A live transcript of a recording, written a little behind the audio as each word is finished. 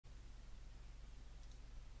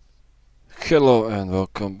Hello and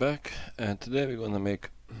welcome back, and today we're gonna make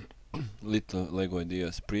little Lego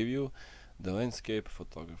ideas preview, the landscape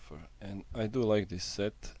photographer. And I do like this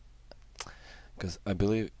set because I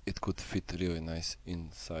believe it could fit really nice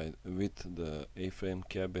inside with the A-frame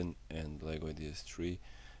cabin and Lego ideas tree.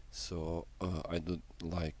 So I do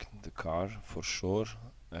like the car for sure,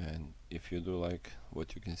 and if you do like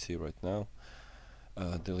what you can see right now,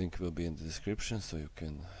 the link will be in the description so you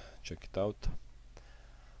can check it out.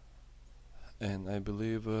 And I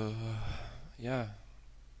believe yeah,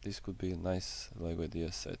 this could be a nice Lego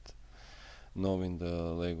idea set. Knowing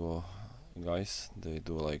the Lego guys, they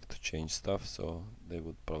do like to change stuff, so they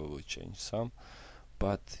would probably change some.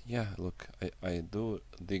 But yeah, look, I do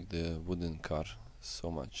dig the wooden car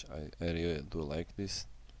so much. I really do like this.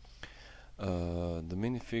 The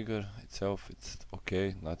minifigure itself, it's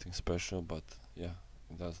okay, nothing special, but yeah,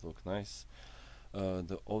 it does look nice.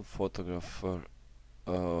 The old photographer,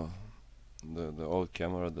 the old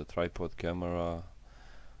camera, the tripod camera,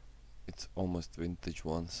 it's almost vintage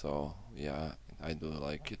one, so yeah, I do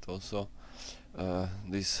like it also.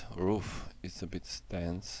 This roof is a bit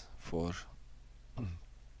stands for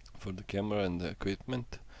the camera and the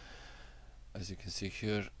equipment, as you can see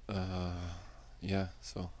here. Yeah,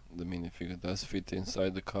 so the minifigure does fit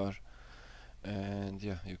inside the car, and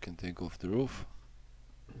yeah, you can take off the roof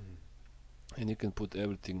and you can put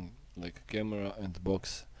everything like a camera and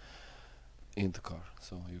box in the car.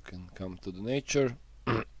 So you can come to the nature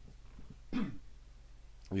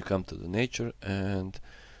you come to the nature and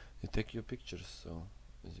you take your pictures. So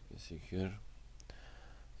as you can see here,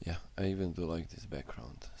 yeah, I even do like this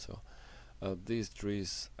background. So these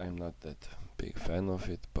trees, I'm not that big fan of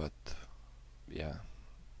it, but yeah,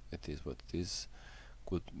 it is what it is,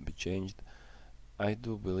 could be changed. I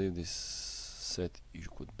do believe this set you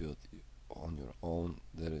could build on your own.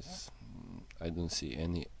 There is I don't see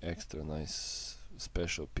any extra nice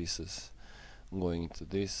special pieces going into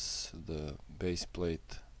this. The base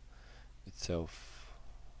plate itself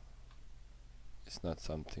is not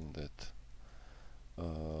something that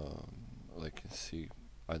like you see,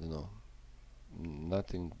 I don't know,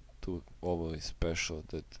 nothing too overly special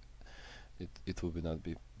that it would not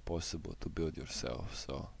be possible to build yourself.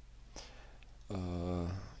 So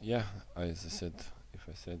yeah, as I said,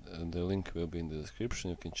 the link will be in the description,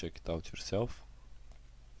 you can check it out yourself.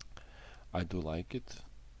 I do like it.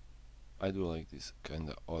 I do like these kind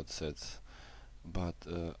of odd sets, but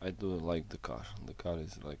I do like the car. The car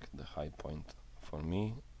is like the high point for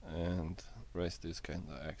me, and rest is kind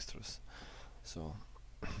of extras. So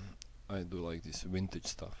I do like this vintage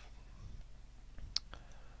stuff.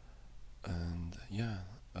 And yeah,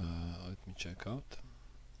 let me check out.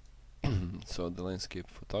 So the landscape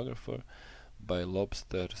photographer by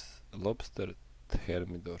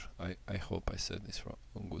LobsterThermidor. I hope I said this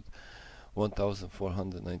good.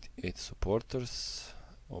 1498 supporters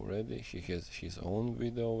already. He has his own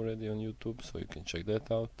video already on YouTube, so you can check that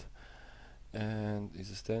out. And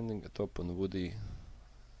is standing atop on woody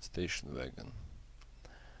station wagon.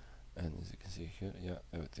 And as you can see here, yeah,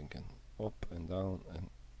 everything can up and down and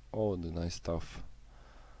all the nice stuff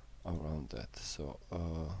around that. So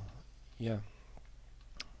yeah,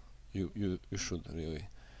 you should really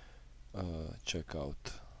check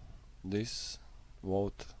out this.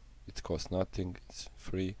 Vote. It costs nothing, it's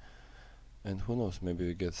free, and who knows, maybe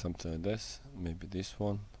we get something like this, maybe this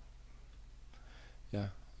one.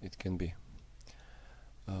 Yeah, it can be.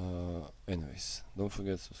 Anyways, don't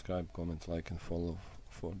forget to subscribe, comment, like and follow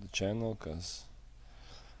for the channel, cause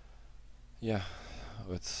yeah,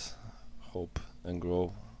 let's hope and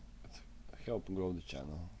grow, help grow the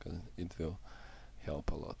channel, cause it will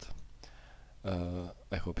help a lot.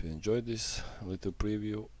 I hope you enjoyed this little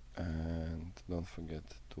preview, and don't forget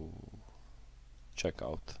to check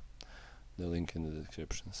out the link in the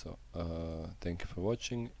description. So thank you for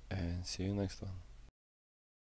watching, and see you next one.